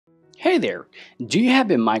Hey there! Do you have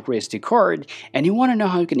a microSD card and you want to know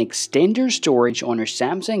how you can extend your storage on your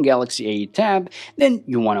Samsung Galaxy A8 tab? Then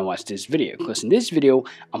you want to watch this video, because in this video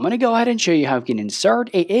I'm going to go ahead and show you how you can insert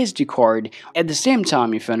a SD card. At the same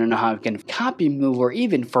time, if you want to know how you can copy, move, or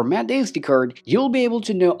even format the SD card, you'll be able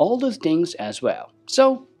to know all those things as well.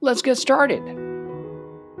 So let's get started.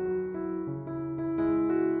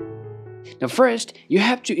 Now first, you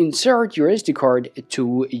have to insert your SD card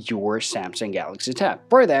to your Samsung Galaxy tab.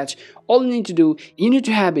 For that, all you need to do, you need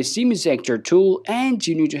to have a SIM ejector tool and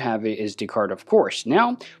you need to have a SD card, of course.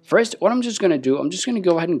 Now, first, what I'm just going to do, I'm just going to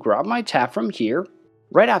go ahead and grab my tab from here.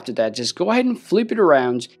 Right after that, just go ahead and flip it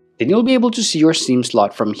around, then you'll be able to see your SIM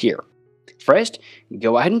slot from here. First,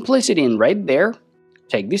 go ahead and place it in right there.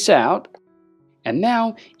 Take this out. And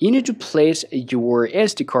now, you need to place your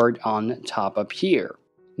SD card on top up here.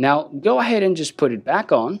 Now, go ahead and just put it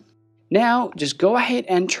back on. Now, just go ahead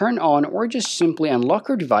and turn on or just simply unlock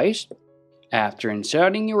your device. After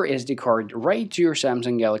inserting your SD card right to your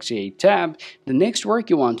Samsung Galaxy A8 tab, the next work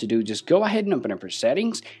you want to do, just go ahead and open up your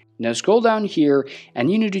settings. Now scroll down here and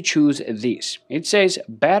you need to choose this. It says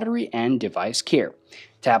Battery and Device Care.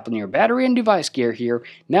 Tap on your Battery and Device Care here.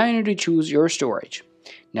 Now you need to choose your storage.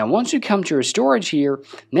 Now once you come to your storage here,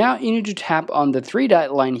 now you need to tap on the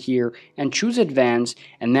three-dot line here and choose Advanced,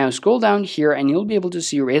 and now scroll down here and you'll be able to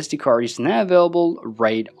see your SD card is now available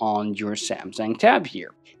right on your Samsung tab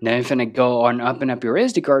here. Now if you want to go and open up your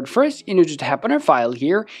SD card, first you need to tap on a file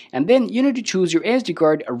here and then you need to choose your SD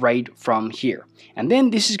card right from here. And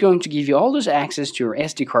then this is going to give you all this access to your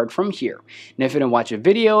SD card from here. Now if you want to watch a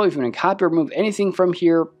video, if you want to copy or remove anything from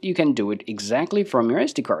here, you can do it exactly from your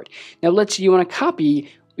SD card. Now let's say you want to copy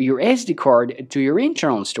your SD card to your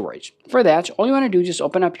internal storage. For that, all you want to do is just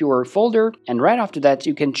open up your folder, and right after that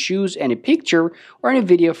you can choose any picture or any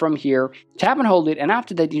video from here, tap and hold it, and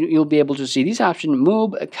after that you'll be able to see this option,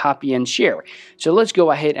 move, copy, and share. So let's go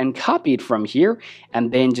ahead and copy it from here,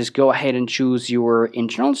 and then just go ahead and choose your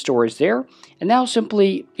internal storage there. And now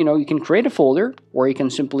simply, you can create a folder, or you can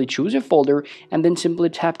simply choose a folder and then simply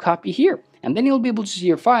tap copy here. And then you'll be able to see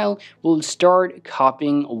your file will start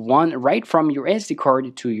copying one right from your SD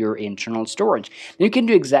card to your internal storage. Now you can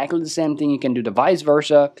do exactly the same thing. You can do the vice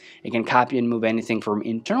versa. You can copy and move anything from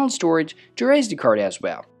internal storage to your SD card as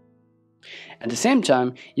well. At the same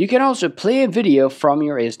time, you can also play a video from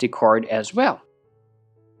your SD card as well.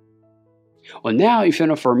 Well, now if you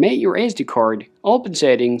want to format your SD card, open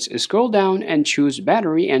Settings, scroll down and choose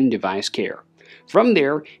Battery and Device Care. From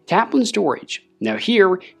there, tap on Storage. Now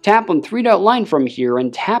here, tap on three-dot line from here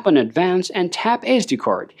and tap on Advanced and tap SD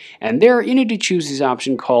card. And there you need to choose this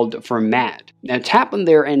option called Format. Now tap on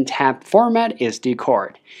there and tap Format SD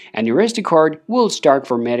card. And your SD card will start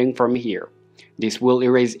formatting from here. This will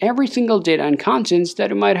erase every single data and contents that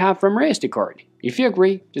you might have from your SD card. If you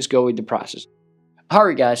agree, just go with the process.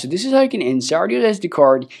 Alright guys, so this is how you can insert your SD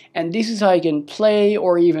card, and this is how you can play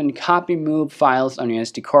or even copy move files on your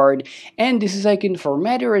SD card, and this is how you can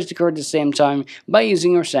format your SD card at the same time by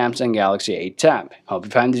using your Samsung Galaxy A8 tab. Hope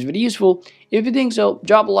you found this video useful. If you think so,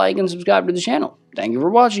 drop a like and subscribe to the channel. Thank you for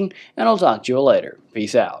watching, and I'll talk to you later.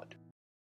 Peace out.